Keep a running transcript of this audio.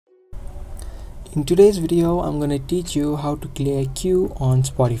In today's video, I'm going to teach you how to clear a queue on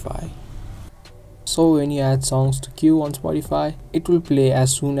Spotify. So when you add songs to queue on Spotify, it will play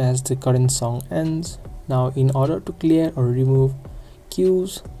as soon as the current song ends. Now in order to clear or remove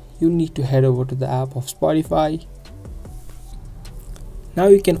queues, you need to head over to the app of Spotify. Now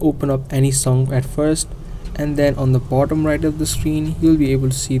you can open up any song at first, and then on the bottom right of the screen, you'll be able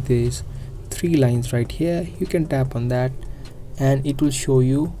to see these three lines right here. You can tap on that and it will show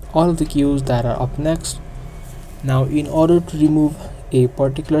you all of the queues that are up next. Now in order to remove a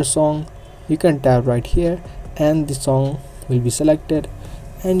particular song, you can tap right here and the song will be selected,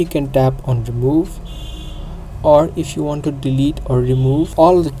 and you can tap on remove. Or if you want to delete or remove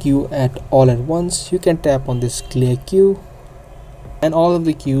all the queue all at once, you can tap on this clear queue and all of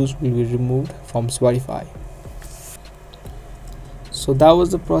the queues will be removed from Spotify. So that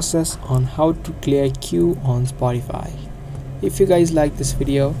was the process on how to clear queue on Spotify. If you guys like this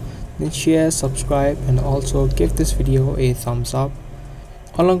video, then share, subscribe, and also give this video a thumbs up.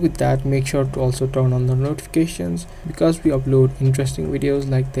 Along with that, make sure to also turn on the notifications because we upload interesting videos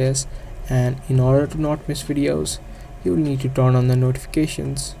like this, and in order to not miss videos, you will need to turn on the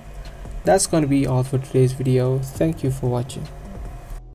notifications. That's going to be all for today's video. Thank you for watching.